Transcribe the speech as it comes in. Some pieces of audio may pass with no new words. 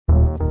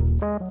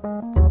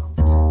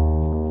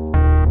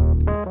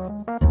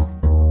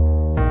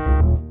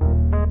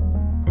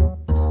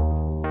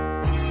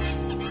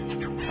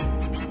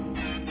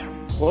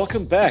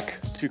Welcome back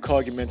to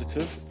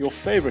Cargumentative, your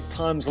favorite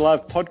Times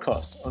Live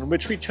podcast, on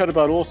which we chat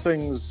about all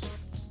things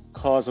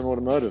cars and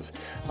automotive.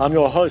 I'm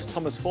your host,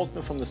 Thomas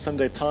Faulkner from the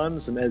Sunday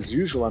Times, and as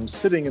usual, I'm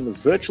sitting in the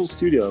virtual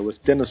studio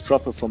with Dennis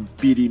Dropper from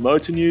BD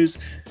Motor News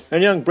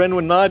and young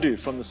Brenwyn Naidu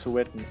from the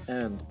Sowetan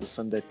and the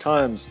Sunday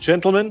Times.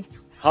 Gentlemen,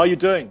 how are you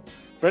doing?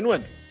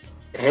 Brenwyn?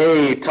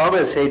 Hey,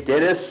 Thomas. Hey,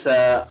 Dennis.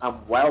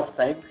 I'm well,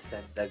 thanks,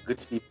 and good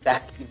to be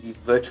back in the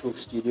virtual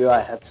studio. I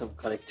had some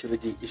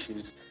connectivity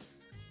issues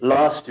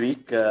last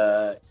week in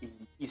the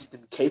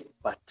Eastern Cape,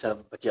 but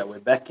yeah, we're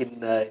back in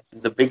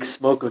the big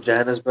smoke of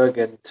Johannesburg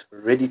and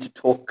ready to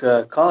talk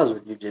cars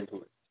with you,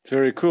 gentlemen.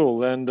 Very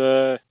cool. And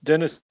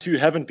Dennis, you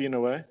haven't been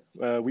away.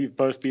 We've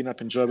both been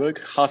up in Joburg.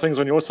 How are things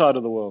on your side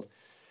of the world?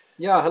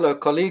 Yeah, hello,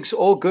 colleagues.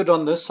 All good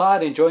on this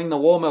side, enjoying the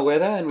warmer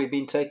weather, and we've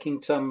been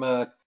taking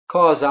some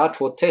cars out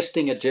for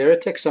testing at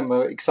Geratech. Some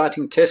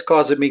exciting test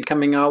cars have been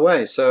coming our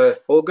way, so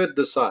all good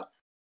this side.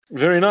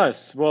 Very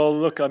nice. Well,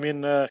 look, I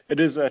mean, it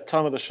is a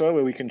time of the show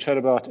where we can chat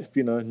about,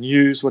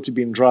 news, what you've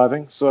been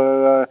driving.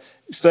 So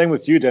staying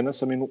with you,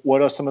 Dennis, I mean,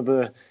 what are some of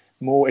the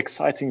more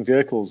exciting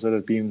vehicles that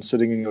have been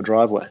sitting in your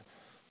driveway?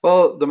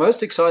 Well, the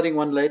most exciting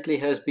one lately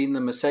has been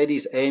the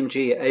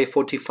Mercedes-AMG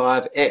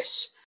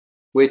A45S,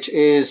 which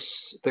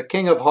is the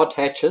king of hot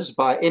hatches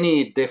by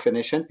any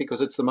definition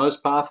because it's the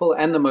most powerful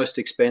and the most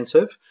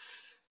expensive.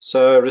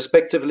 So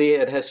respectively,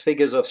 it has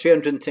figures of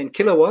 310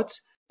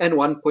 kilowatts and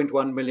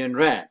 1.1 million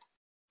rand.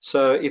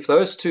 So if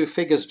those two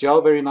figures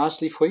gel very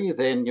nicely for you,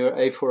 then you're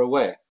A for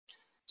away.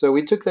 So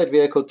we took that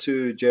vehicle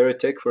to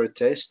Geratech for a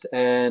test,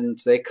 and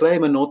they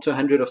claim a 0 to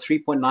 100 of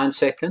 3.9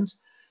 seconds.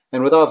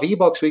 And with our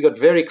V-Box, we got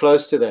very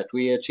close to that.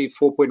 We achieved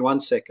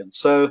 4.1 seconds.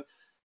 So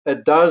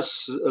it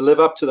does live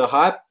up to the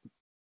hype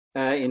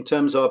in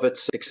terms of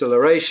its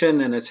acceleration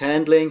and its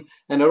handling.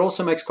 And it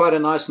also makes quite a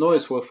nice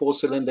noise for a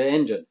four-cylinder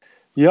engine.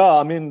 Yeah,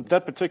 I mean,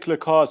 that particular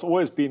car has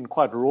always been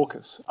quite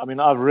raucous. I mean,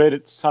 I've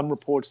read some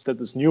reports that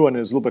this new one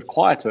is a little bit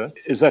quieter.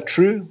 Is that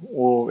true?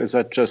 Or is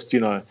that just,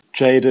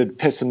 jaded,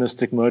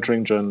 pessimistic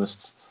motoring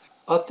journalists?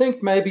 I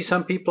think maybe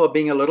some people are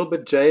being a little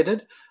bit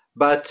jaded,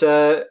 but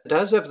it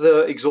does have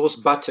the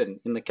exhaust button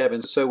in the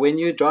cabin. So when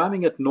you're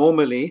driving it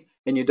normally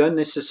and you don't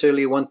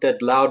necessarily want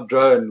that loud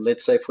drone,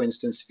 let's say, for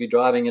instance, if you're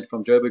driving it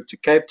from Joburg to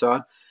Cape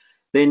Town,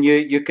 then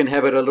you can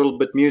have it a little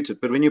bit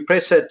muted. But when you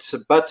press that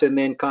button,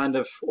 then kind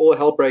of all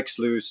hell breaks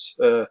loose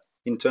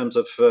in terms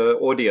of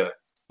audio.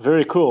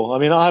 Very cool. I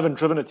mean, I haven't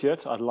driven it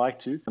yet. I'd like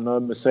to. I know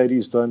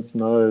Mercedes don't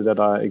know that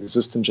I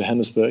exist in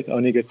Johannesburg. I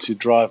only get to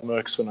drive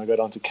Mercs when I go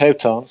down to Cape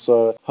Town.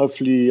 So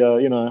hopefully,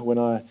 when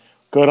I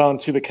go down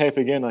to the Cape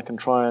again, I can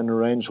try and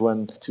arrange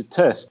one to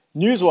test.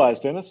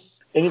 News-wise, Dennis,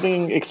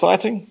 anything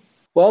exciting?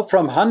 Well,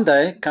 from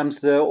Hyundai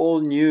comes the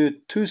all-new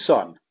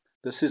Tucson.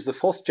 This is the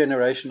fourth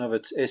generation of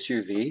its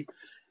SUV.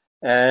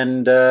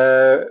 And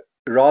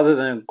rather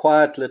than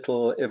quiet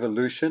little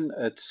evolution,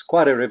 it's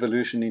quite a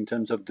revolution in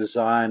terms of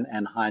design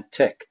and high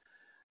tech.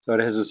 So it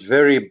has this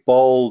very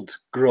bold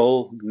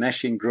grille,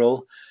 gnashing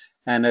grille,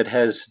 and it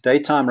has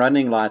daytime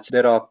running lights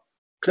that are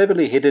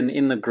cleverly hidden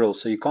in the grille,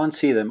 so you can't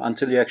see them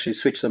until you actually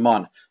switch them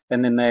on.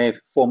 And then they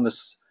form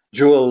this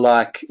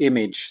jewel-like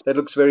image. That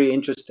looks very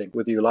interesting.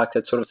 Whether you like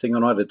that sort of thing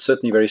or not, it's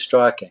certainly very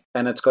striking.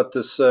 And it's got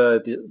this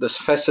this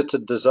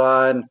faceted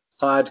design,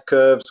 side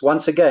curves.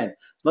 Once again,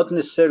 not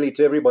necessarily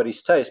to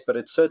everybody's taste, but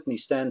it certainly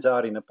stands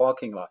out in a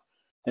parking lot.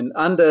 And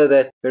under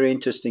that very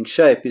interesting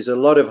shape is a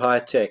lot of high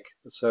tech.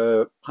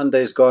 So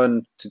Hyundai's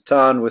gone to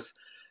town with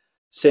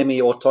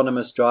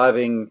semi-autonomous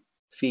driving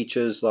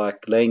features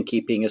like lane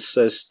keeping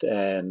assist,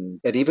 and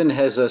it even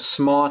has a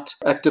smart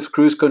active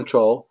cruise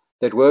control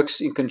that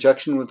works in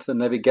conjunction with the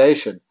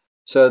navigation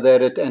so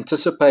that it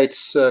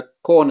anticipates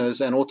corners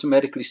and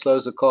automatically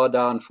slows the car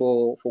down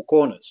for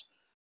corners.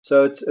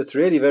 So it's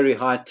really very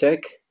high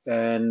tech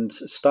and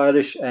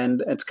stylish,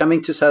 and it's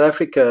coming to South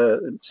Africa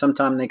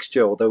sometime next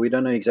year, although we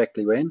don't know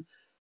exactly when,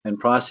 and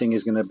pricing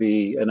is going to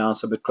be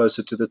announced a bit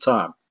closer to the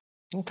time.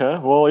 Okay,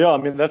 well, yeah, I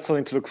mean, that's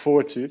something to look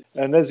forward to.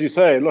 And as you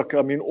say, look,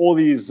 I mean, all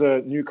these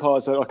new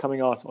cars that are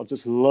coming out are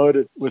just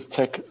loaded with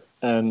tech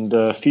and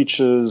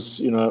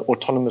features,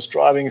 autonomous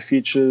driving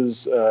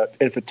features,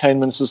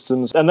 infotainment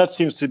systems. And that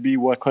seems to be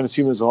what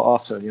consumers are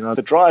after.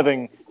 The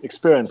driving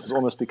experience has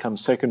almost become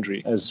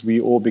secondary as we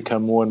all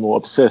become more and more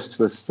obsessed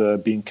with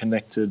being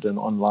connected and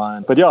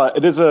online. But yeah,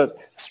 it is a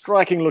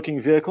striking looking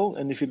vehicle.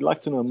 And if you'd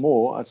like to know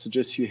more, I'd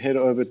suggest you head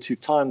over to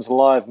Times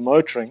Live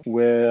Motoring,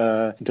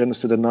 where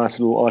Dennis did a nice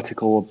little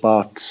article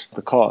about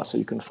the car. So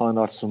you can find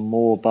out some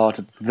more about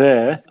it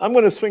there. I'm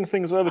going to swing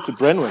things over to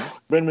Brenwyn.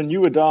 Brenwyn, you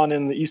were down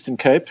in the Eastern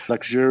Cape,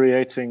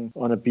 luxuriating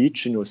on a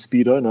beach in your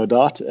Speedo, no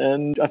doubt.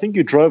 And I think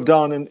you drove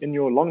down in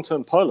your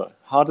long-term Polo.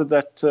 How did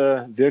that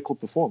vehicle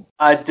perform?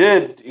 I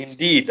did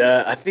indeed.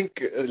 I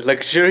think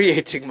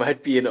luxuriating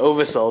might be an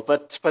oversell,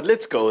 but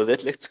let's go with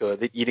it. Let's go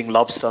with it. Eating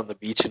lobster on the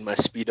beach in my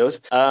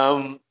Speedos.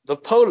 The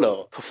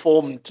Polo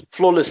performed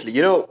flawlessly.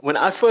 You know, when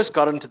I first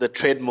got onto the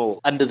treadmill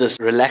under this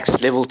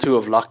relaxed level 2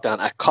 of lockdown,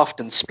 I coughed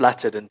and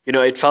spluttered, and you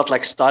know, it felt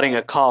like starting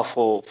a car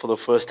for the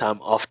first time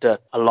after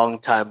a long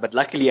time. But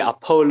luckily, our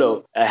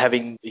Polo,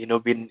 having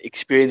been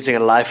experiencing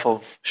a life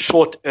of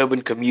short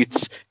urban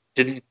commutes,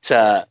 didn't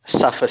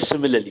suffer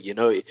similarly. You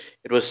know,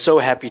 it was so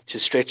happy to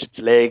stretch its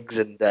legs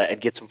and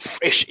get some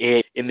fresh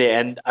air in there.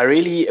 And I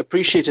really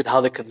appreciated how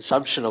the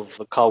consumption of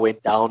the car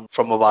went down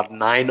from about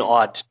 9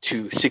 odd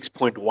to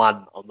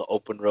 6.1 on the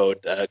open road,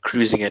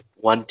 cruising at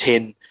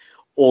 110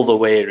 all the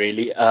way,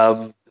 really.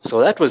 So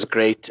that was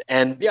great.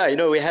 And yeah, you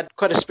know, we had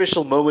quite a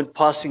special moment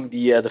passing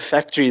the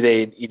factory there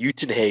in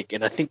Uitenhage.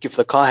 And I think if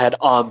the car had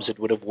arms, it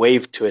would have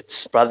waved to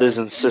its brothers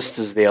and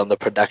sisters there on the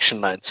production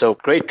line. So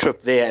great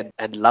trip there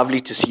and lovely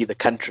to see the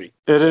country.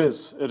 It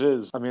is.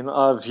 I mean,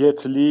 I've yet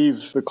to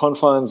leave the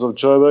confines of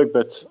Joburg,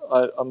 but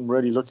I'm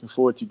really looking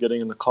forward to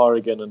getting in the car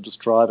again and just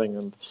driving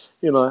and,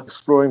 you know,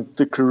 exploring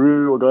the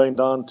Karoo or going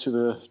down to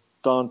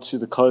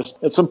the coast.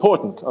 It's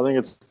important. I think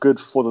it's good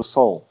for the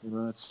soul. You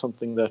know, it's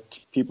something that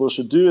people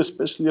should do,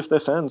 especially if they're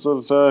fans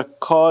of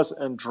cars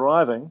and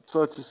driving.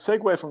 So to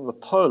segue from the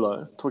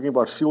Polo, talking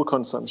about fuel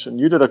consumption,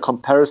 you did a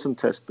comparison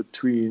test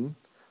between,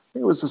 I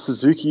think it was the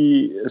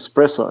Suzuki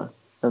Espresso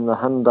and the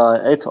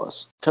Hyundai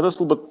Atos. Tell us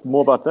a little bit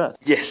more about that.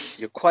 Yes,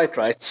 you're quite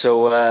right.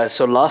 So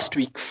last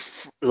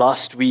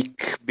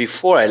week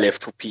before I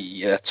left for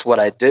PE, that's what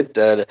I did.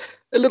 A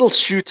little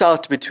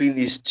shootout between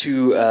these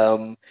two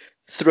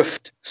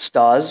thrift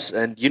stars.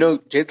 And, you know,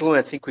 gentlemen,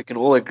 I think we can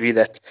all agree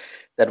that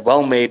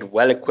well-made,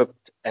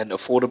 well-equipped and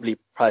affordably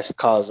priced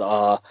cars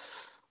are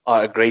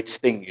a great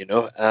thing, you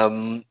know.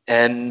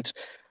 And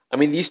I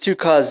mean, these two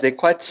cars, they're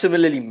quite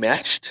similarly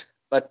matched,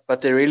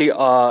 but they really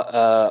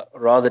are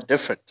rather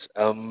different.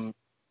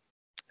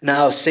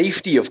 Now,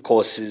 safety, of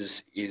course,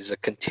 is a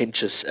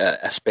contentious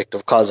aspect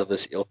of cars of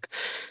this ilk.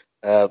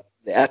 The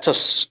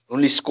Atos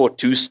only scored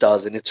 2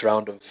 stars in its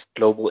round of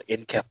global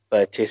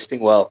NCAP testing,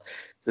 while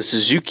the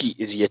Suzuki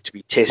is yet to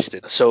be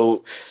tested.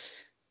 So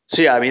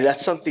yeah, I mean,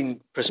 that's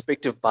something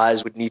prospective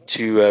buyers would need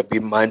to be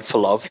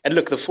mindful of. And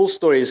look, the full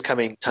story is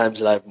coming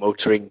Times Live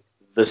Motoring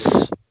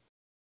this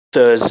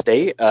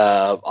Thursday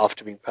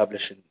after being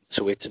published in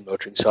Sowetan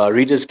Motoring. So our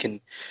readers can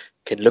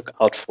look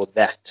out for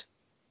that.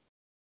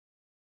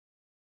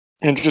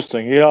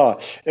 Interesting. Yeah,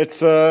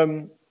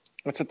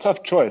 it's a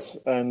tough choice,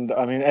 and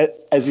I mean,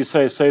 as you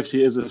say,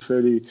 safety is a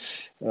fairly,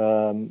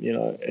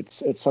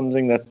 it's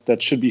something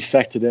that should be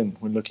factored in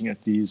when looking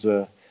at these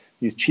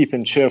cheap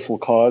and cheerful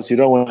cars. You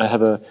don't want to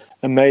have a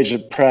major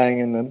prang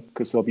in them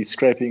because they'll be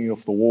scraping you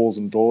off the walls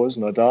and doors,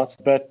 no doubt.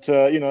 But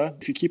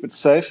if you keep it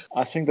safe,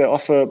 I think they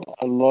offer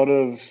a lot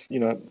of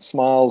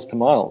smiles per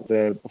mile.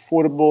 They're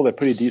affordable, they're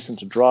pretty decent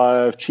to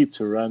drive, cheap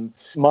to run.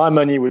 My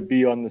money would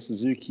be on the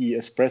Suzuki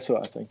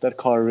Espresso. I think that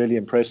car really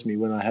impressed me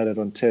when I had it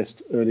on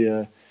test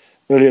earlier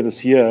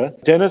this year.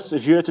 Dennis,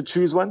 if you had to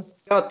choose one?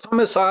 Yeah,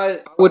 Thomas, I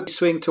would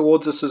swing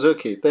towards a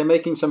Suzuki. They're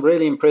making some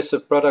really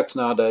impressive products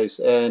nowadays,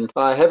 and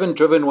I haven't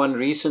driven one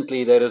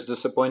recently that has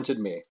disappointed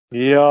me.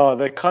 Yeah,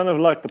 they're kind of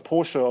like the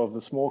Porsche of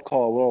the small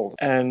car world.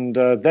 And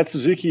that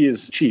Suzuki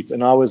is cheap,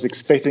 and I was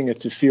expecting it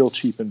to feel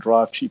cheap and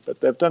drive cheap,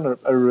 but they've done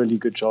a really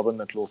good job on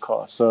that little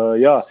car. So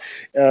yeah,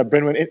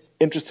 Brenwan,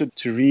 interested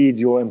to read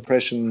your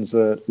impressions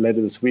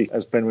later this week.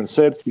 As Brenwan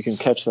said, you can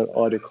catch that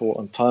article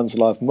on Times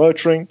Live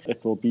Motoring.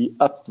 It will be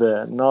up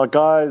there. Now,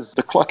 guys,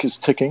 the clock is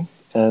ticking.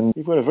 And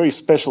we've got a very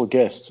special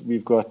guest.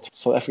 We've got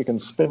South African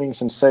spinning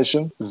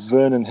sensation,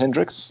 Vernon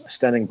Hendricks,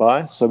 standing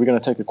by. So we're going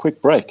to take a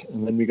quick break,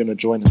 and then we're going to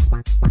join him.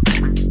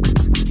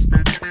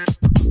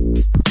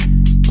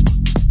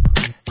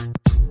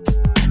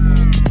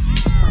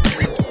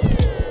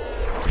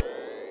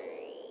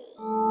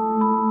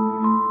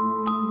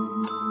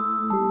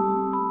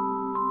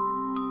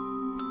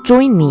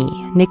 Join me,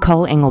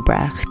 Nicole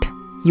Engelbrecht,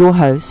 your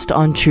host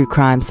on True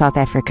Crime South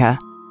Africa,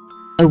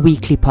 a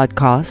weekly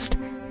podcast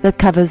that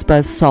covers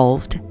both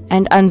solved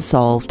and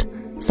unsolved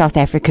South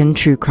African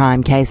true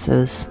crime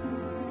cases.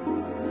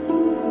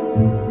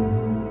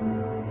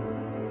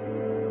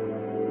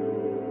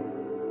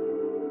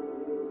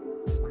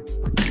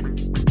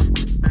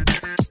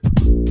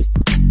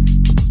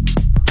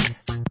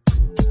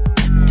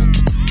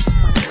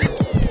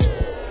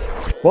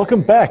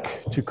 Welcome back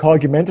to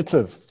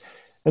Cargumentative.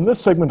 In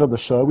this segment of the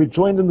show, we're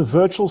joined in the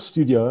virtual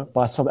studio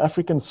by South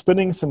African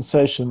spinning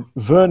sensation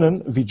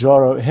Vernon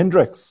Vijaro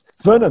Hendricks.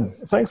 Vernon,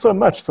 thanks so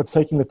much for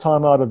taking the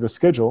time out of your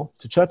schedule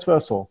to chat to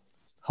us all.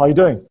 How are you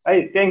doing?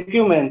 Hey, thank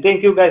you, man.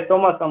 Thank you guys so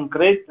much. I'm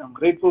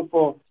grateful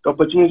for the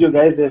opportunity you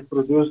guys have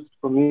produced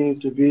for me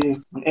to be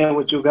on air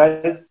with you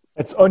guys.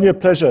 It's only a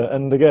pleasure.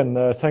 And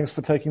again, thanks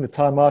for taking the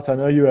time out. I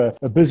know you're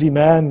a busy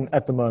man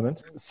at the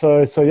moment.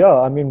 So yeah,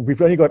 I mean,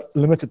 we've only got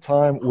limited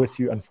time with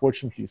you,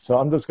 unfortunately. So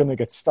I'm just going to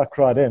get stuck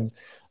right in.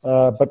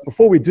 But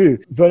before we do,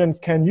 Vernon,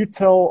 can you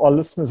tell our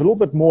listeners a little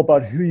bit more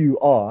about who you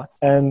are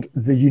and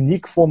the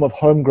unique form of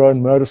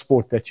homegrown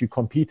motorsport that you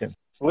compete in?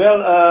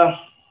 Well,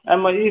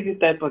 I'm an easy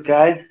type of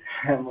guy.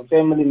 I'm a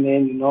family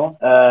man,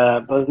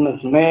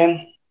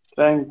 businessman,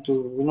 trying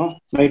to,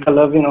 make a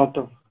living out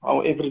of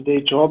our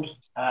everyday jobs.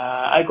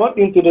 I got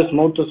into this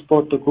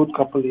motorsport a good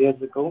couple of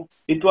years ago.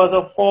 It was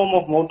a form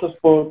of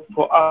motorsport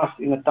for us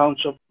in a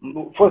township.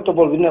 First of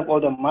all, we didn't have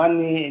all the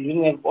money and we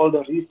didn't have all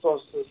the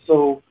resources.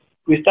 So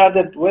we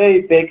started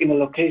way back in a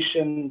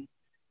location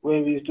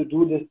where we used to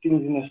do these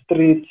things in the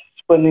streets,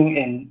 spinning.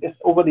 And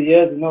just over the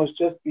years, it's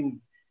just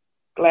been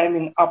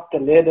climbing up the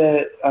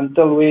ladder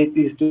until where it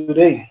is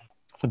today.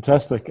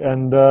 Fantastic.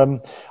 And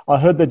I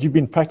heard that you've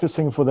been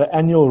practicing for the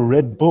annual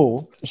Red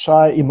Bull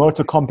Shai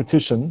Imoto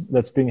competition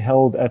that's being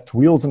held at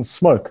Wheels and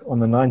Smoke on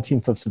the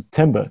 19th of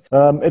September.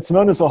 It's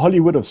known as the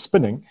Hollywood of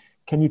spinning.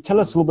 Can you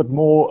tell us a little bit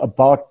more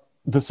about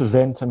this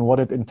event and what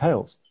it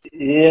entails?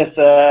 Yes.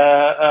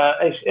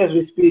 As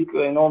we speak,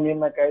 me and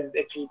my guys are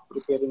actually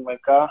preparing my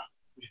car.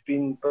 We've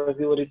been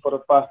busy with it for the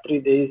past 3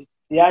 days.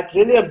 Yeah, it's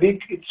really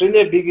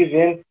a big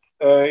event.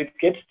 It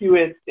gets to you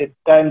at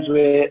times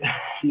where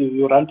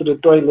you run to the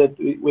toilet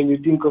when you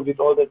think of it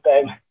all the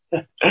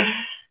time.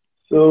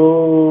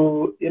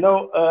 So,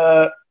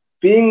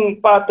 being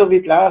part of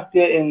it last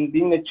year and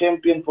being a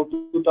champion for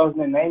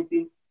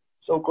 2019.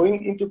 So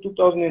going into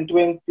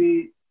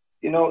 2020,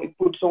 it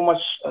puts so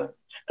much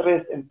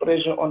stress and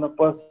pressure on a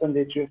person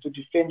that you have to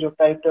defend your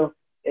title.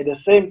 At the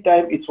same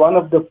time, it's one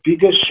of the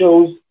biggest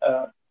shows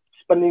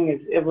spinning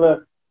has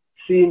ever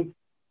seen.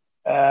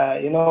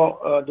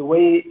 The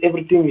way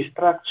everything is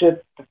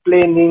structured, the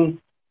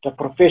planning, the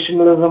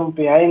professionalism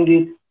behind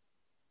it,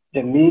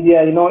 the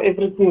media,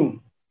 everything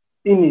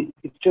in it.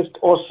 It's just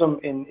awesome.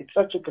 And it's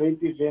such a great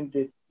event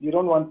that you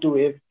don't want to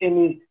have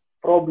any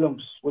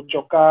problems with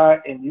your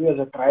car and you as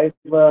a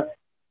driver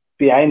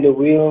behind the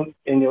wheel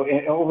and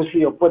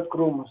obviously your pit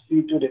crew must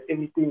see to that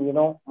everything,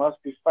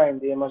 must be fine.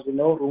 There must be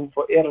no room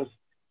for errors.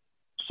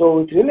 So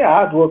it's really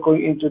hard work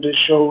going into the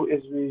show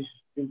as we've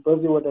been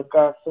busy with the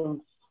car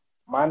since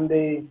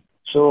Monday.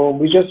 So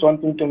we're just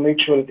wanting to make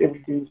sure that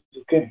everything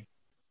is okay.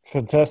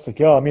 Fantastic.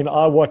 Yeah, I mean,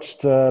 I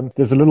watched,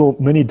 there's a little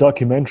mini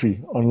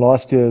documentary on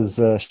last year's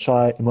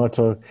Shai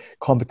Imoto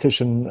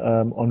competition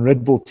on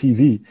Red Bull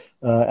TV.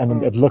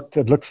 And it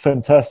looked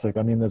fantastic.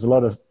 I mean, there's a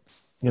lot of,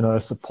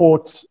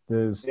 support.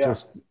 There's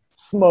just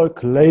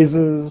smoke,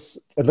 lasers.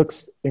 It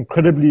looks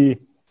incredibly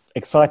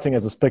exciting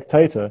as a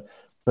spectator,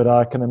 but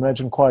I can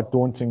imagine quite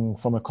daunting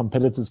from a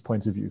competitor's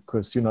point of view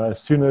because,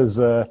 as soon as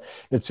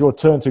it's your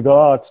turn to go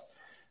out,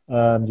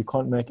 you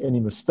can't make any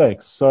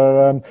mistakes.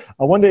 So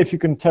I wonder if you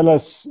can tell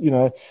us,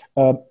 a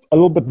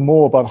little bit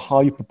more about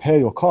how you prepare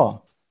your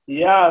car.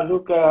 Yeah,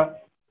 look,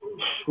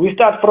 we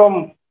start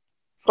from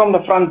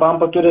the front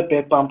bumper to the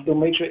back bumper to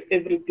make sure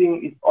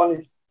everything is on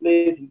its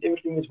place and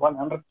everything is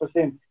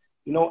 100%,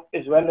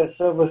 as well as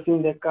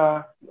servicing the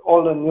car,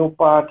 all the new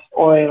parts,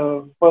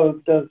 oil,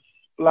 filters,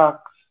 plugs,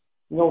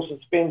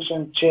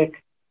 suspension check,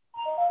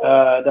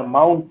 the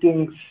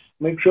mountings.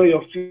 Make sure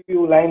your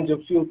fuel lines, your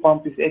fuel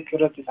pump is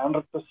accurate, is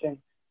 100%.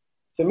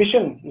 It's a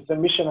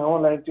mission, I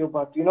won't lie to you,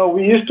 but, we're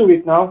used to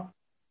it now,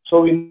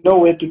 so we know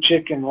where to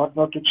check and what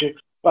not to check.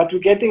 But we're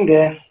getting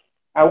there.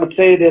 I would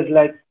say there's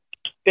like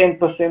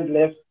 10%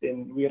 left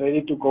and we're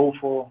ready to go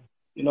for,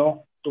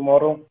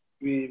 tomorrow.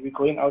 We're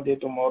going out there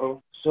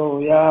tomorrow.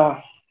 So,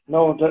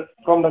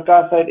 from the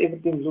car side,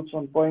 everything looks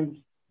on point.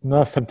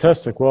 No,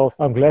 fantastic. Well,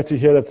 I'm glad to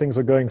hear that things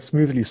are going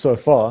smoothly so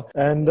far.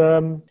 And,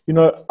 a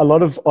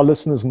lot of our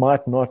listeners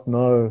might not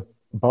know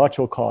about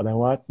your car. They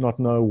might not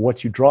know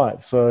what you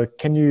drive. So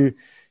can you,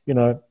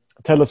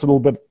 tell us a little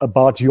bit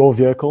about your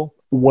vehicle?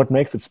 What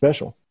makes it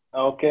special?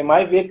 Okay,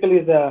 my vehicle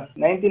is a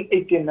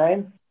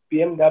 1989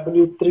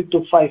 BMW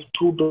 325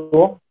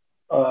 two-door.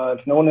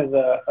 It's known as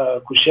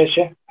a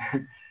Kusheshe.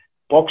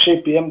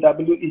 Box-shaped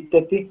BMW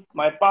E30.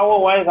 My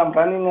power-wise, I'm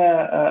running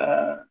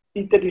a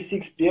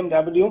E36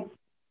 BMW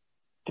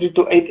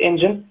 328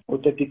 engine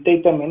with a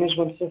dictator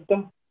management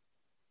system,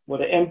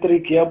 with an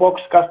M3 gearbox,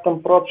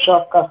 custom prop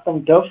shaft,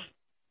 custom diff,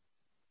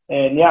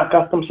 and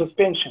custom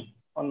suspension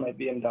on my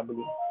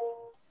BMW.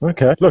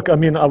 Okay. Look, I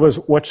mean, I was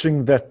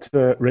watching that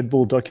Red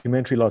Bull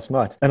documentary last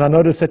night, and I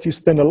noticed that you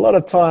spend a lot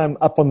of time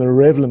up on the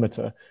rev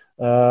limiter.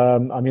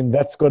 I mean,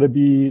 that's got to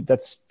be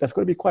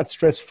quite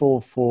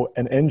stressful for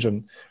an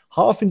engine.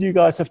 How often do you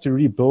guys have to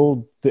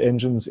rebuild the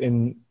engines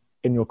in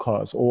your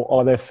cars, or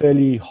are they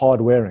fairly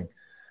hard wearing?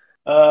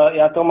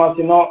 Thomas,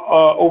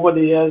 over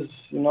the years,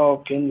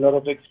 gained a lot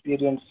of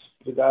experience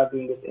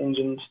regarding this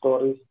engine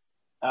stories.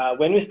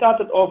 When we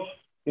started off,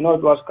 it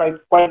was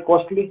quite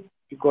costly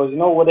because,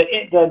 with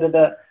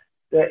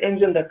the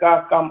engine the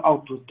car come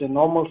out with, the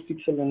normal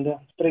 6-cylinder,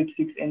 straight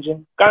 6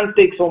 engine, can't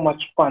take so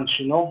much punch,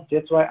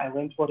 That's why I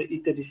went for the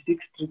E36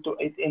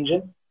 328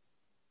 engine.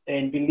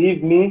 And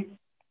believe me,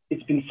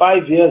 it's been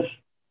 5 years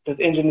this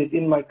engine is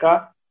in my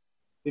car,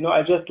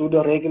 I just do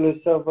the regular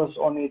service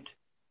on it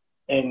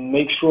and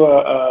make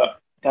sure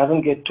it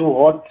doesn't get too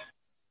hot,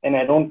 and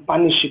I don't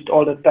punish it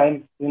all the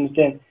time. You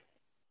understand?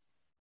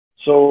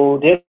 So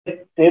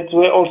that's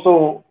where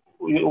also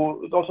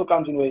it also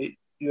comes in where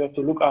you have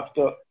to look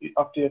after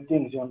your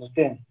things. You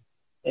understand?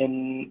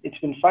 And it's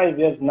been 5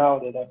 years now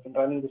that I've been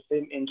running the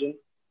same engine,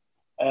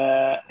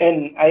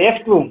 and I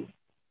have to,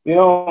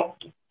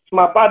 it's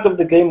my part of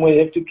the game where you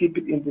have to keep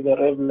it into the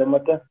rev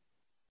limiter.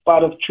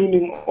 Part of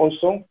tuning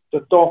also,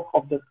 the torque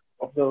of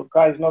the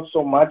car is not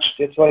so much.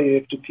 That's why you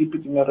have to keep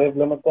it in the rev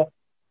limiter.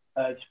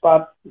 It's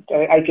part.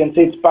 I can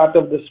say it's part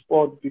of the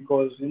sport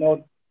because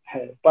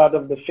part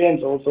of the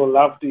fans also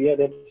love to hear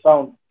that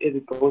sound as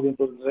it goes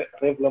into the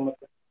rev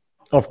limiter.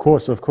 Of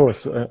course.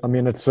 I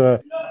mean,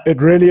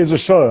 it really is a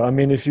show. I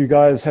mean, if you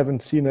guys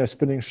haven't seen a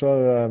spinning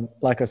show,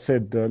 like I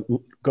said,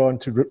 go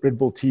onto Red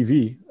Bull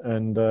TV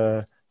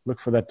and look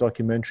for that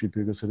documentary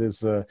because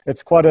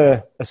it's quite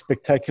a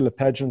spectacular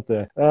pageant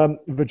there.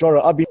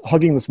 Vajora, I've been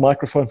hogging this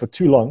microphone for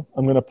too long.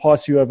 I'm going to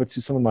pass you over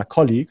to some of my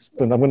colleagues,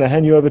 and I'm going to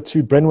hand you over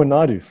to Brenwan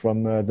Naidu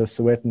from the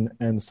Sowetan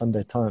and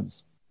Sunday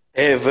Times.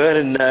 Hey,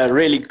 Vernon,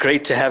 really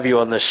great to have you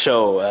on the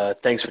show.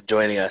 Thanks for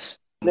joining us.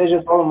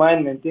 Pleasure's all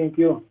mine, man. Thank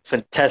you.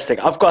 Fantastic.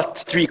 I've got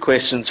 3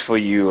 questions for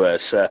you,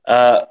 sir.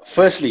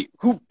 Firstly,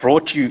 who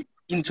brought you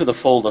into the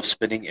fold of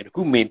spinning and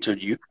who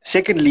mentored you?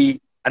 Secondly,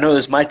 I know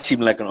this might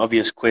seem like an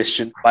obvious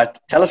question, but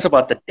tell us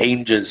about the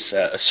dangers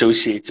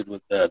associated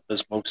with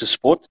this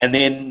motorsport. And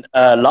then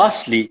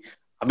lastly,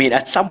 I mean,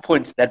 at some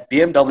point, that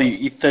BMW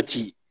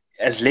E30,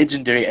 as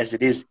legendary as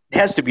it is, it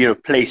has to be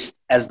replaced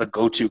as the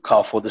go-to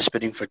car for the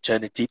spinning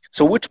fraternity.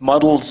 So which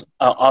models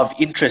are of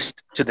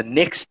interest to the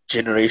next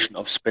generation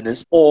of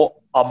spinners, or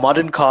are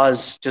modern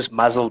cars just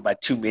muzzled by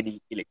too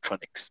many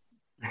electronics?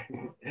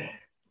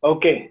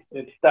 Okay,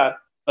 let's start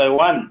by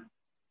one.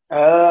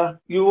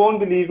 You won't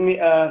believe me.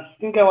 I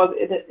think I was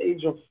at the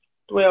age of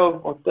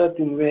 12 or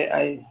 13 where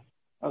I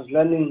was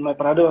learning. My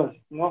brother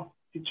was,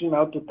 teaching me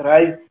how to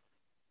drive.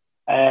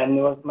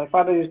 And my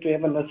father used to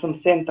have a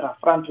Nissan Sentra,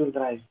 front-wheel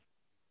drive.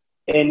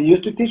 And he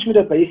used to teach me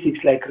the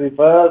basics like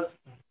reverse,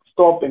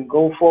 stop and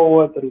go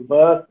forward,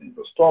 reverse and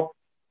go stop.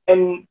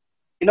 And,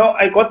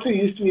 I got too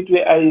used to it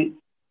where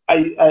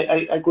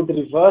I could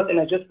reverse and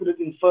I just put it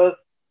in first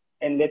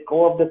and let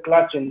go of the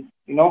clutch and,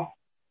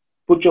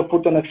 put your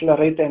foot on the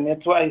accelerator. And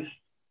that's why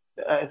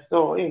I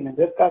saw, hey man,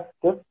 this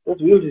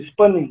wheels is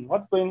spinning.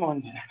 What's going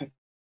on?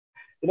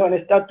 And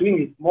I started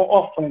doing it more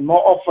often and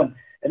more often.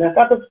 And I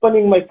started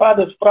spinning my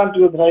father's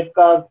front-wheel drive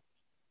cars.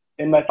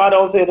 And my father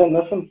also had a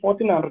Nissan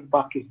 1400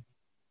 Bakkie.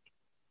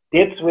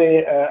 That's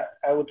where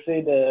I would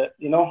say the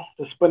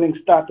spinning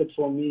started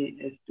for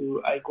me.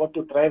 I got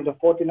to drive the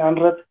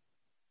 1400.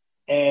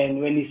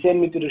 And when he sent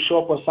me to the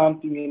shop or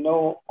something,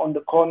 on the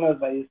corners,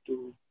 I used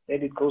to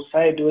let it go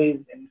sideways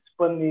and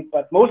spin me,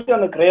 but mostly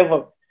on the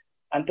gravel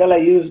until I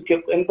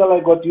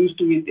got used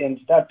to it and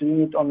started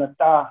doing it on the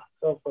tar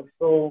surface.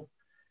 So,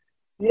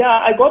 yeah,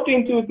 I got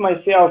into it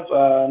myself.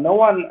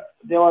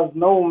 There was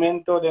no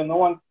mentor, no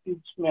one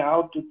teach me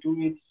how to do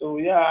it. So,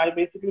 yeah, I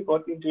basically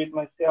got into it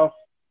myself.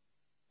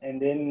 And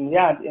then,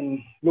 and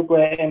look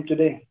where I am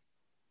today.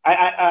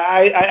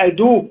 I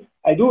do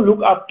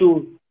look up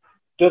to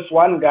just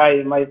one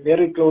guy, my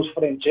very close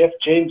friend, Jeff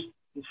James.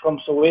 He's from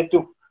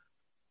Soweto.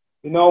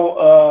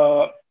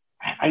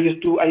 I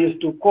used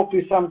to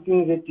copy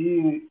something that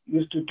he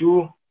used to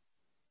do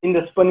in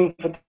the spinning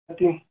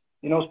fraternity,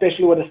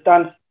 especially with the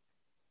stunts.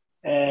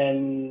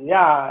 And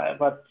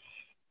but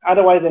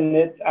otherwise than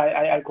that,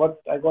 I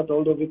got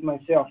hold of it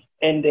myself.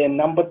 And then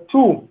number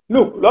 2,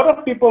 look, a lot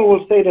of people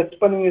will say that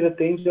spinning is a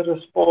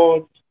dangerous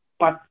sport,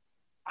 but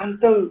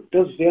until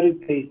this very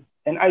day,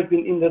 and I've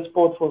been in the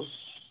sport for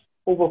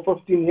over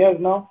 15 years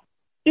now,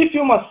 if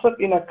you must sit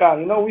in a car,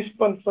 we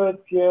spin first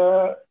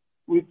gear,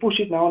 we push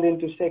it now and then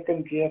to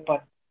second gear,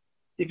 but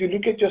if you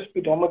look at your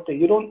speedometer,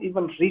 you don't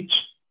even reach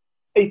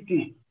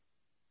 80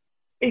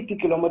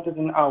 kilometers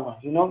an hour,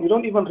 you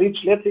don't even reach,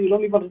 let's say you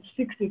don't even reach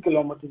 60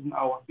 kilometers an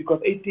hour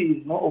because 80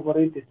 is not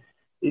overrated.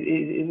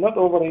 It's not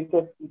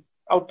overrated, it's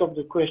out of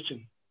the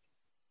question.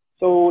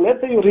 So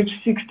let's say you reach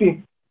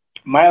 60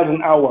 miles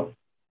an hour.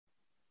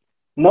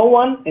 No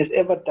one has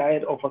ever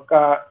died of a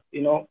car,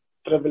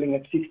 traveling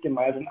at 60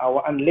 miles an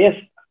hour unless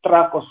a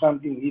truck or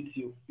something hits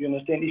you. You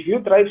understand? If you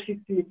drive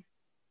 60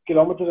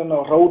 kilometers on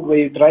a road where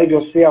you drive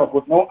yourself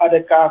with no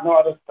other cars, no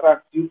other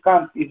trucks, you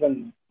can't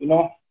even,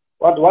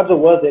 what's the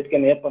worst that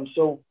can happen?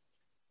 So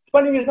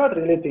spinning is not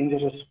really a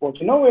dangerous sport.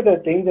 Where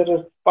the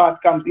dangerous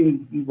part comes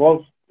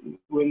involved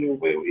when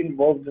you're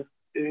involved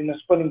in a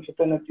spinning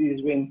fraternity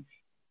is when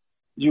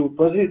you're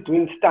busy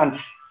doing stunts.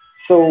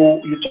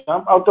 So you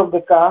jump out of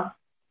the car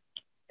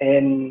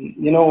and,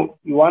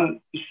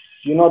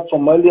 if you're not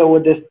familiar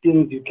with these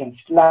things, you can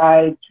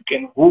slide, you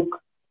can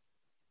hook,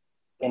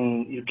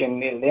 and you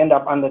can land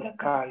up under the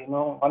car.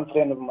 One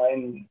friend of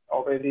mine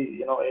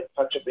already, had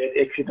such a bad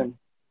accident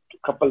a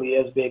couple of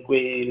years back where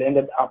he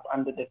landed up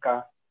under the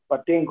car.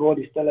 But thank God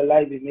he's still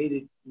alive. He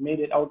made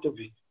it out of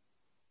it.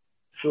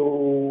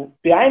 So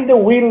behind the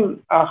wheel,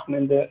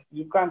 man,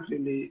 you can't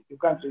really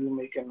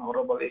make an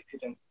horrible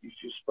accident if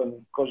you're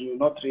spinning because you're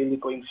not really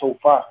going so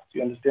fast.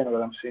 You understand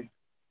what I'm saying?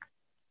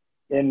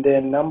 And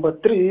then number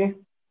 3,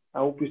 I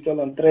hope you're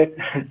still on track.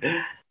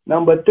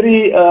 Number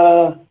 3,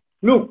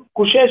 look,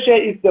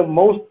 Kusheshe is the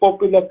most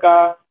popular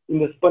car in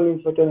the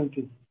spinning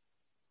fraternity.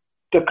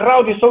 The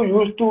crowd is so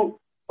used to,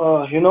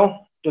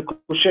 the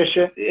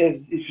Kusheshe.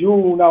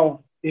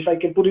 If I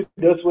can put it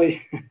this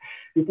way,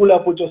 you pull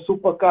up with your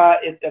supercar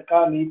at the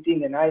car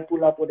meeting and I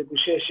pull up with the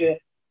Kusheshe,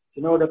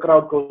 the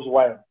crowd goes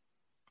wild.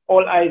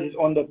 All eyes is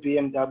on the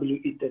BMW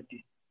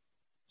E30.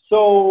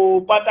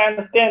 So, but I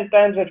understand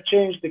times have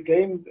changed. The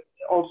game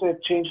also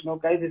have changed.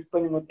 Guys are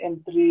spinning with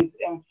M3s,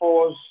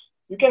 M4s.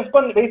 You can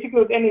spin basically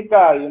with any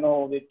car,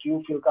 that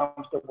you feel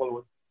comfortable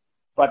with.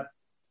 But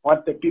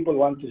what the people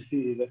want to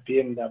see is a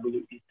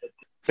BMW E30.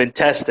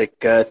 Fantastic.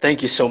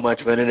 Thank you so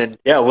much, Vernon. And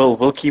yeah,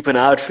 we'll keep an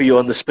eye out for you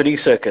on the spinning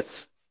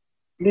circuits.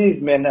 Please,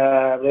 man,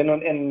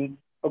 Vernon, and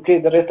okay,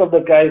 the rest of the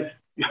guys,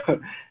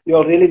 you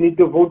all really need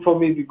to vote for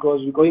me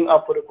because we're going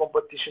up for the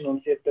competition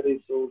on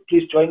Saturday. So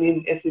please join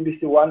in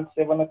SABC 1,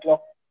 7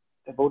 o'clock.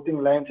 The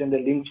voting lines and the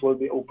links will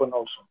be open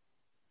also.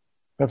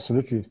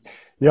 Absolutely.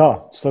 Yeah,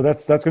 so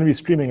that's going to be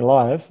streaming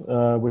live,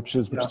 which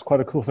is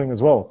quite a cool thing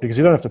as well, because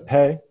you don't have to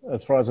pay.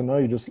 As far as I know,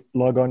 you just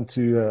log on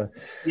to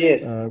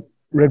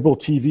Red Bull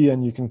TV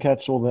and you can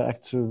catch all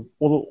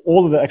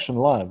of the action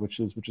live, which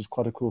is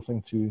quite a cool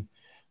thing to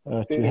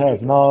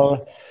have.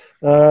 Now,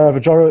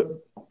 Vajaro,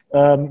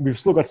 we've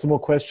still got some more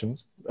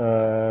questions,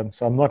 so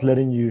I'm not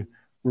letting you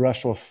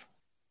rush off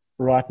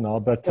right now,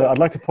 but I'd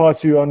like to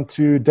pass you on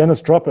to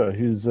Dennis Dropper,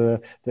 who's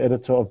the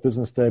editor of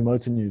Business Day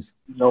Motor News.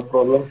 No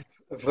problem.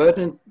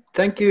 Vernon,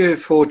 thank you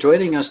for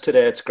joining us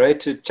today. It's great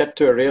to chat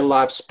to a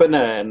real-life spinner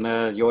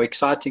and your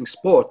exciting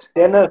sport.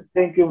 Dennis,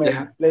 thank you, man.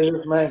 Yeah.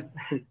 Pleasure's mine.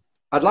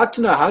 I'd like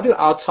to know, how do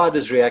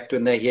outsiders react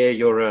when they hear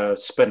you're a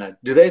spinner?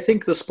 Do they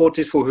think the sport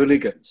is for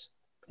hooligans?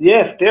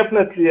 Yes,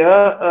 definitely.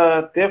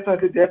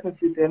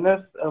 Definitely,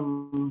 Dennis.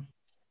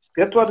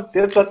 That's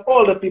what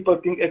all the people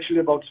think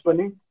actually about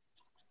spinning.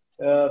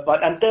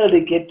 But until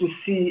they get to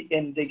see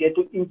and they get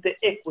to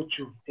interact with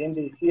you, then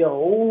they see a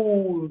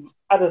whole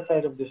other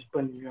side of the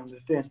spinning, you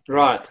understand?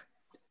 Right.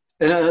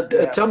 And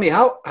tell me,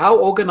 how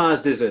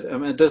organized is it? I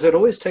mean, does it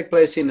always take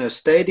place in a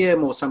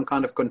stadium or some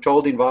kind of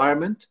controlled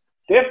environment?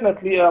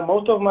 Definitely.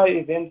 Most of my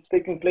events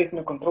taking place in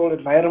a controlled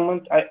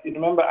environment.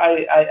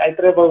 I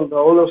travel the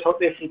whole of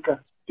South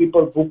Africa.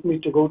 People book me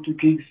to go to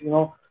gigs,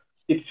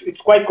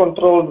 It's quite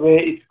controlled where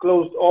it's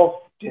closed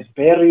off. There's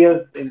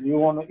barriers and you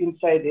want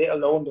inside there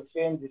alone, the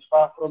fence is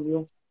far from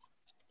you.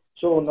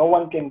 So no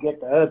one can get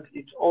hurt.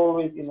 It's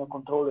always in a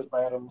controlled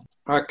environment.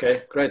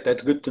 Okay, great.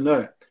 That's good to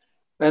know.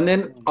 And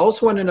then I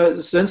also want to know,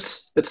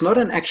 since it's not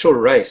an actual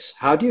race,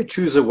 how do you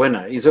choose a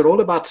winner? Is it all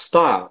about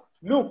style?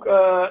 Look,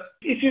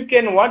 if you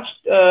can watch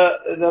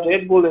the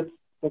Red Bull,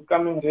 the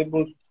coming Red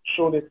Bull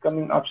show that's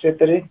coming up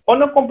Saturday,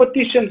 on a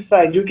competition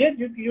side, you get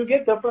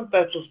different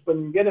types of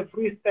spinning. You get a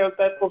freestyle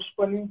type of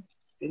spinning,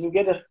 then you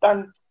get a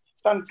stunt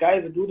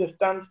guys do the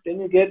stunts,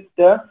 then you get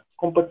the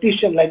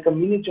competition like a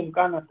mini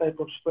Gymkhana type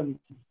of spinning.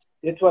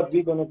 That's what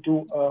we're going to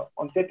do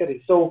on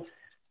Saturday. So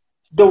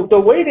the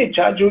way they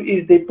judge you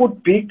is they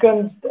put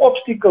beacons,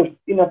 obstacles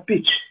in a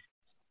pitch,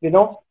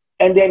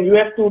 and then you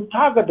have to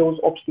target those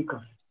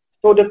obstacles.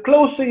 So the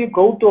closer you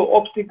go to an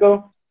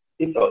obstacle,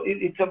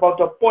 it's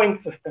about a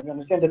point system, you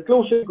understand? The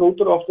closer you go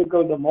to the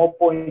obstacle, the more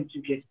points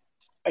you get.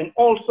 And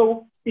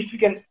also, if you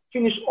can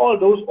finish all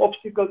those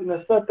obstacles in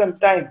a certain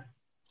time,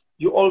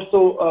 you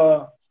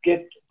also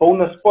get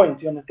bonus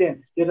points, you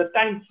understand? There's a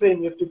time frame.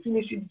 You have to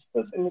finish it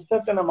in a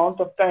certain amount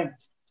of time.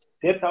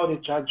 That's how they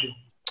charge you.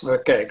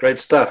 Okay, great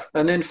stuff.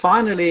 And then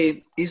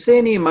finally, is there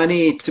any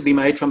money to be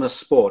made from the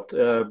sport,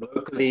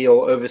 locally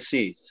or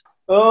overseas?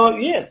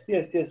 Yes.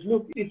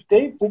 Look, if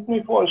they book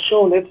me for a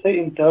show, let's say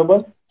in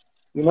Durban,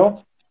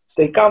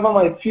 they cover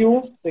my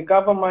fuel, they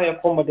cover my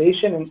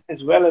accommodation, and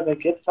as well as I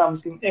get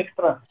something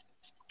extra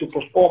to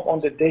perform on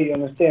the day, you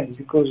understand?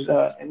 Because,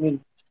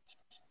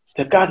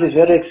 the car is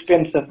very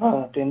expensive,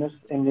 Dennis,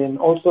 and then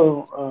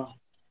also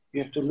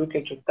you have to look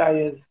at your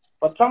tires.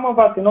 But some of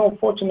us,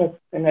 fortunate,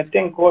 and I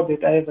thank God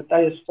that I have a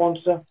tire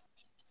sponsor.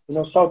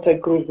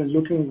 Southside Crew has been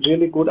looking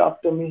really good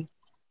after me.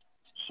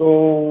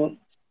 So,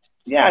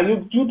 yeah,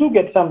 you do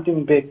get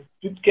something back.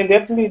 You can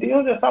definitely,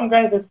 there's some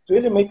guys that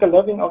really make a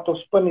living out of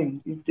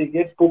spinning. If they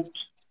get booked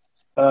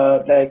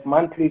like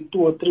monthly 2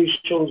 or 3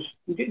 shows,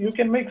 you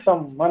can make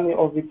some money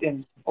of it,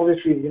 and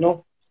obviously,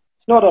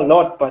 not a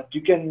lot, but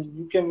you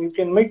can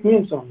make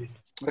means of it.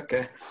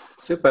 Okay,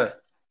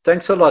 super.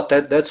 Thanks a lot.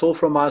 That's all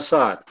from our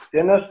side.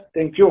 Dennis,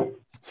 thank you.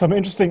 Some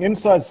interesting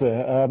insights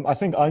there. I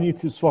think I need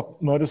to swap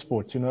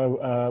motorsports.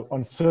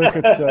 On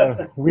circuit,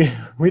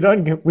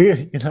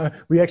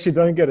 we actually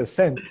don't get a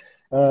cent.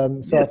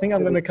 So I think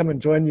I'm going to come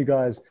and join you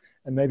guys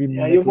and maybe.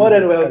 Yeah, you're more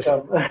than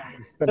welcome.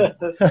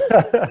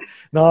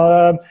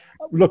 Now,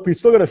 look, we've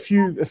still got a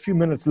few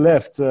minutes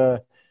left.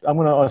 I'm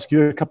going to ask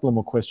you a couple of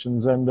more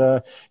questions. And,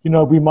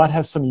 we might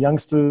have some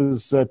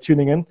youngsters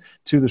tuning in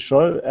to the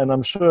show. And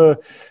I'm sure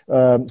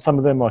some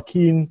of them are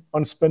keen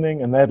on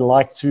spinning and they'd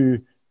like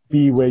to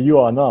be where you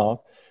are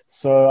now.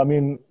 So, I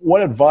mean,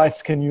 what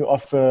advice can you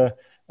offer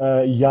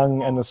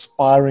young and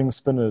aspiring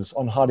spinners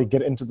on how to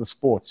get into the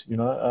sport?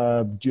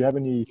 Do you have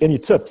any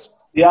tips?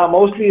 Yeah,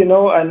 mostly,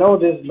 I know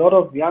there's a lot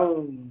of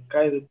young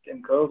guys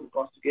and girls who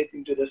want to get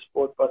into the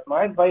sport, but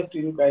my advice to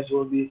you guys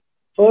will be,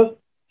 first,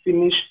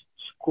 finish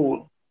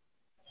school.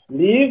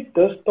 Leave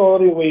the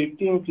story where you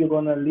think you're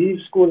going to leave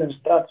school and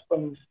start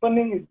spinning.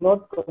 Spinning is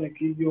not going to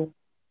give you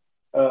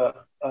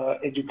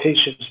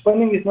education.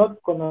 Spinning is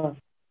not going to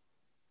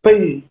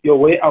pay your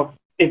way out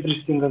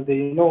every single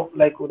day.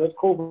 Like with that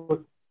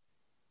COVID.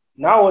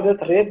 Now with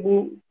that Red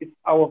Bull, it's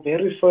our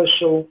very first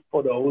show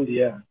for the whole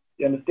year.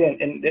 You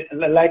understand? And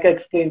like I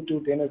explained to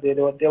Dennis,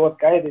 there were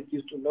guys that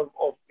used to live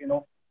off,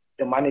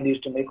 the money they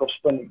used to make off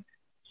spinning.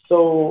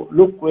 So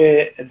look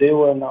where they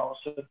were now,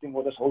 sitting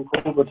with this whole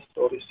COVID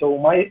story. So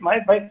my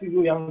advice to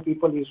you young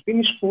people is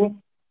finish school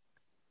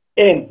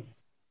and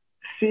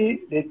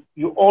see that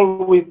you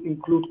always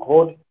include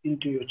God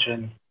into your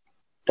journey.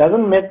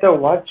 Doesn't matter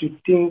what you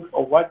think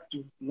or what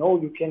you know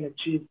you can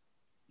achieve.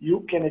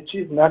 You can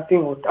achieve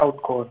nothing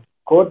without God.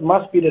 God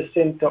must be the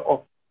center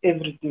of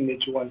everything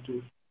that you want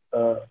to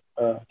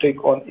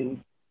take on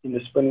in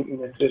the spinning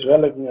industry, as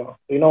well as in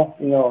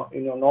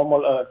your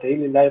normal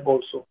daily life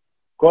also.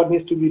 God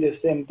needs to be the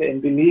center,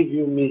 and believe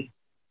you me,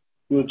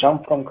 you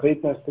jump from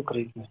greatness to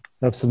greatness.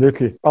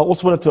 Absolutely. I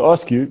also wanted to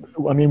ask you,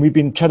 I mean, we've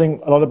been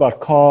chatting a lot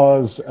about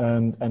cars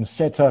and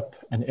setup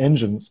and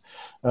engines,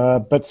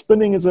 but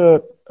spinning is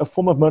a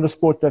form of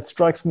motorsport that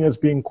strikes me as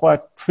being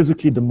quite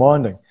physically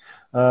demanding.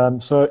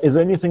 So is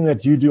there anything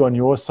that you do on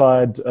your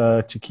side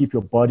to keep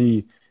your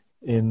body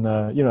in,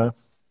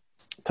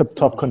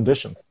 tip-top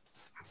condition?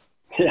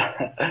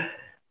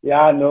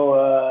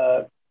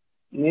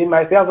 Me,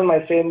 myself and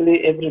my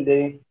family, every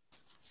day,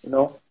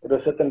 at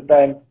a certain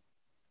time,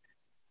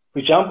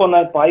 we jump on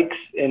our bikes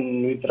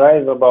and we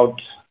drive about,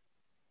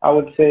 I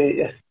would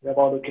say,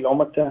 about 1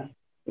 kilometer,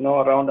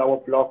 around our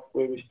block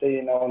where we stay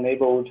in our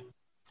neighborhood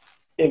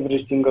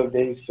every single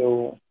day.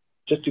 So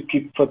just to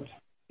keep fit,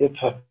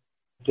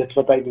 that's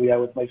what I do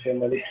with my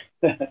family.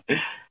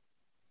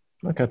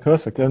 Okay,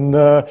 perfect. And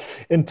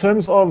in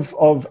terms of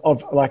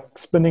like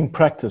spinning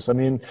practice, I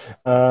mean,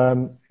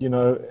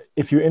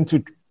 if you're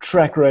into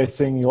track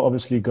racing, you'll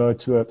obviously go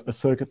to a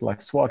circuit like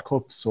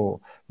Swartkops or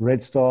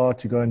Red Star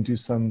to go and do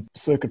some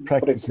circuit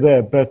practice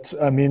there. But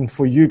I mean,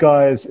 for you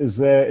guys, is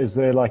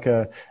there like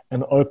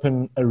an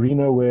open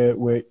arena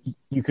where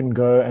you can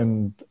go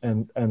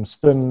and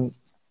spin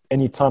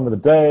any time of the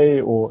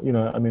day, or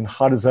I mean,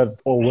 how does that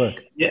all work?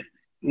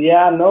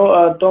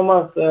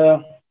 Thomas.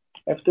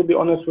 I have to be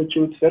honest with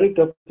you, it's very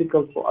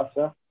difficult for us.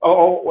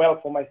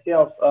 For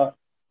myself.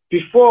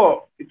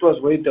 Before, it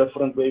was way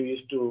different where we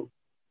used to.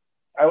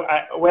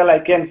 I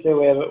can say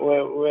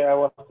where I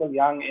was still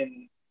young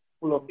and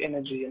full of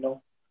energy,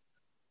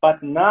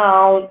 But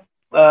now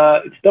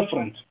it's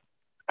different.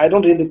 I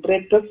don't really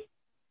practice.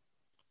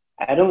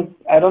 I don't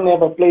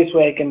have a place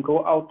where I can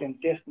go out and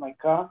test my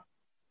car.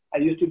 I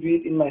used to do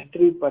it in my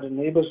street, but the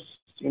neighbors,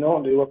 they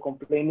were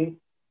complaining.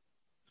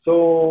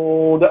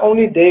 So the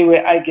only day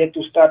where I get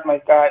to start my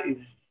car is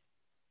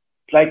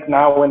like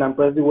now when I'm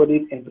busy with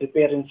it and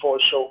preparing for a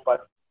show.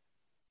 But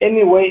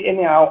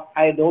anyhow,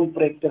 I don't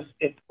practice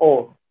at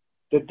all.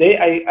 The day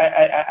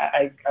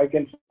I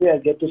can say I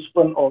get to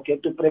spin or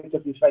get to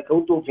practice is if I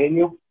go to a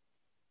venue,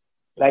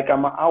 like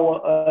I'm an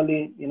hour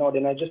early,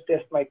 then I just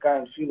test my car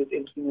and feel that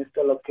everything is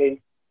still okay,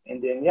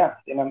 and then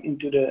I'm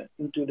into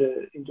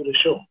the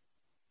show.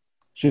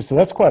 Geez, so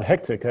that's quite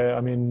hectic. Eh?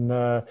 I mean,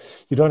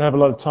 you don't have a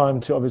lot of time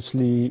to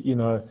obviously,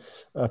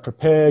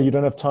 prepare. You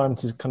don't have time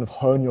to kind of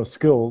hone your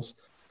skills.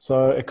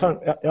 So it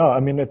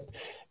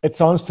it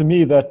sounds to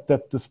me that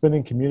the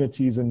spinning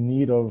community is in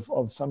need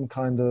of some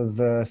kind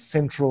of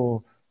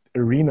central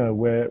arena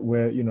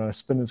where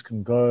spinners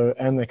can go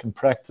and they can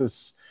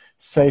practice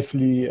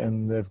safely,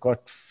 and they've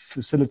got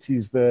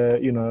facilities there.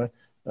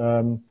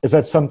 Is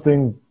that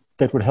something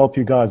that would help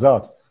you guys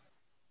out?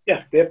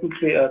 Yes,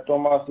 definitely,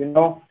 Thomas.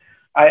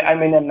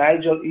 I'm in a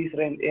Nigel East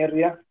Rand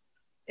area,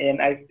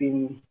 and I've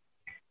been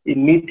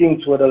in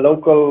meetings with the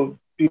local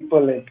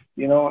people,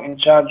 in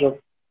charge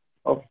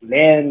of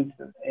land,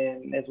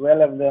 and as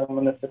well as the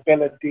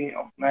municipality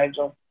of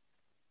Nigel.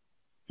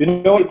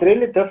 It's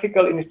really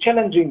difficult and it's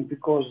challenging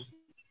because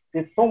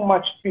there's so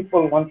much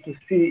people want to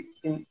see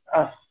in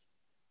us.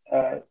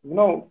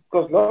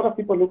 Because a lot of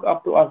people look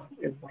up to us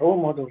as role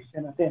models,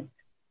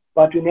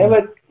 but we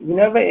never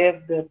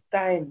have the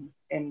time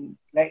and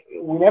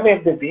we never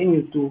have the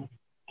venue to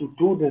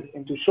do this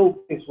and to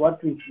showcase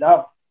what we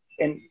love,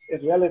 and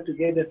as well as to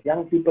get the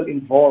young people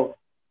involved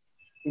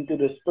into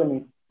the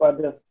spinning. But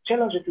the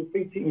challenge that we're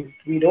facing is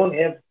we don't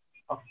have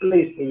a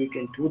place where we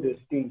can do these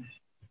things.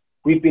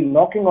 We've been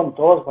knocking on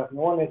doors, but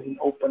no one has been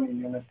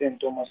opening,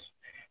 Thomas?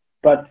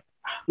 But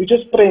we're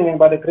just praying, and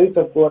by the grace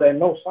of God, I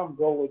know some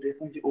door will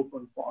definitely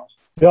open for us.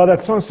 Yeah,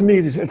 that sounds to me,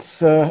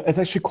 it's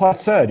actually quite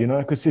sad,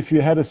 because if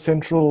you had a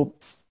central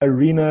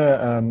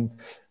arena,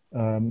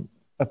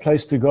 a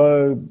place to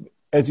go,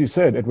 as you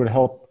said, it would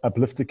help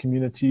uplift the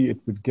community. It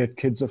would get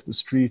kids off the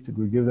street. It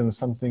would give them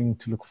something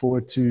to look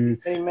forward to.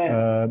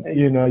 Amen.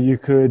 You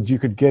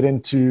could get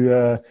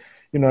into,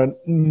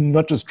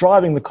 not just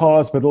driving the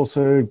cars, but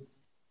also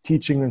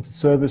teaching them to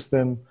service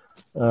them.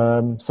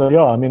 So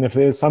yeah, I mean, if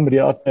there's somebody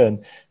out there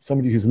and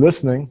somebody who's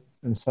listening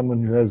and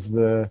someone who has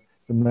the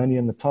money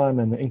and the time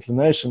and the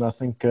inclination, I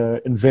think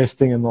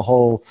investing in the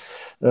whole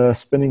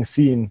spinning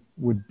scene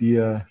would be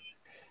a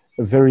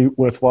very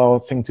worthwhile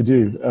thing to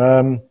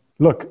do.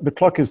 Look, the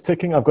clock is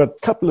ticking. I've got a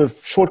couple of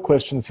short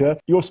questions here.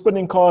 Your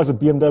spinning car is a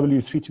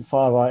BMW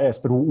 325 IS,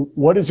 but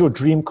what is your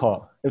dream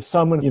car? If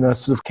someone,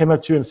 sort of came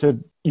up to you and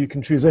said, you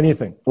can choose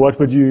anything, what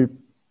would you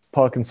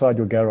park inside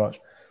your garage?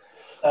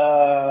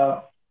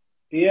 BMW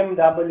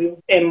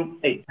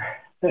M8.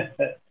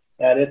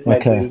 Yeah, that's my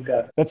dream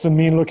car. That's a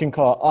mean-looking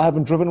car. I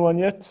haven't driven one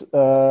yet,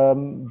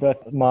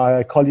 but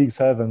my colleagues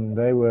have, and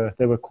they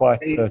were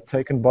quite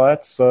taken by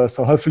it. So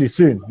hopefully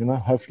soon,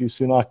 I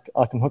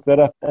can hook that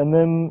up. And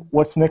then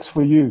what's next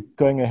for you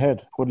going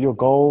ahead? What are your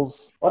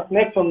goals? What's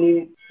next for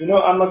me?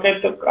 I'm a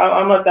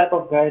type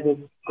of guy that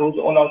goes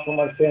all out for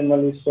my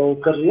family. So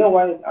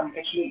career-wise, I'm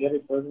actually very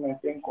busy. I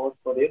thank God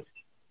for it.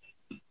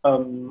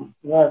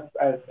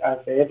 I've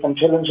had some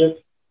challenges,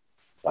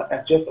 but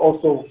I just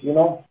also,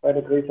 by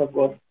the grace of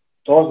God,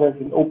 doors have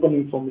been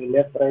opening for me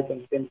left, right,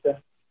 and center.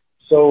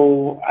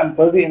 So I'm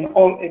busy in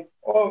all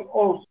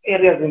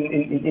areas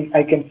in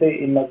I can say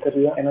in my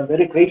career, and I'm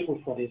very grateful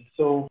for it.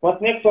 So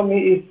what's next for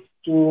me is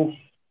to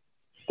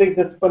take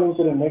the spinning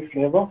to the next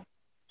level.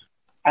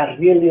 I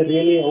really,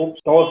 really hope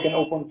doors can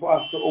open for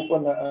us to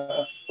open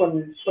a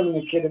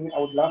spinning academy. I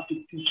would love to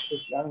teach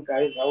these young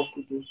guys how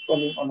to do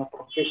spinning on a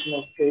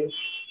professional scale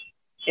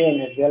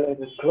and as well as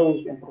a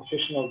closed and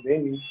professional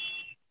venue.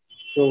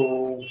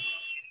 So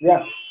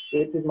yeah,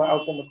 this is my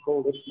ultimate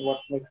goal. This is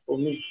what's next for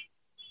me.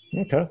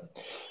 Okay.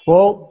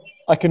 Well,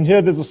 I can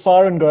hear there's a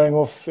siren going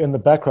off in the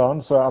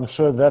background, so I'm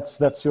sure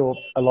that's your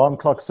alarm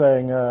clock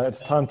saying it's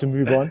time to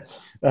move on.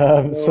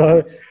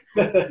 So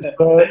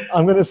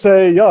I'm going to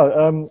say,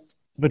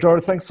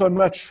 Vajara, thanks so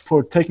much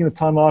for taking the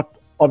time out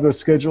of your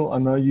schedule. I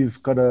know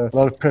you've got a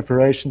lot of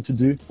preparation to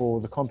do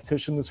for the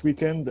competition this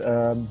weekend.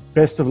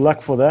 Best of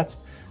luck for that.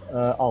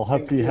 I'll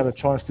hopefully have a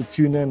chance to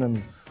tune in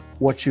and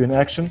watch you in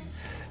action.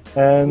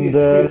 And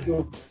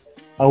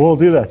I will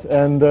do that.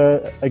 And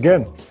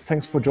again,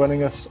 thanks for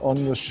joining us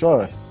on the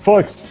show.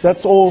 Folks,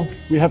 that's all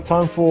we have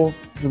time for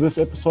this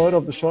episode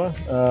of the show.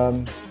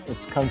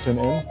 It's come to an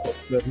end.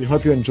 We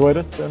hope you enjoyed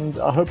it, and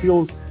I hope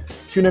you'll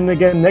tune in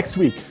again next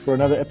week for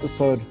another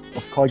episode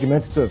of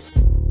Cargumentative.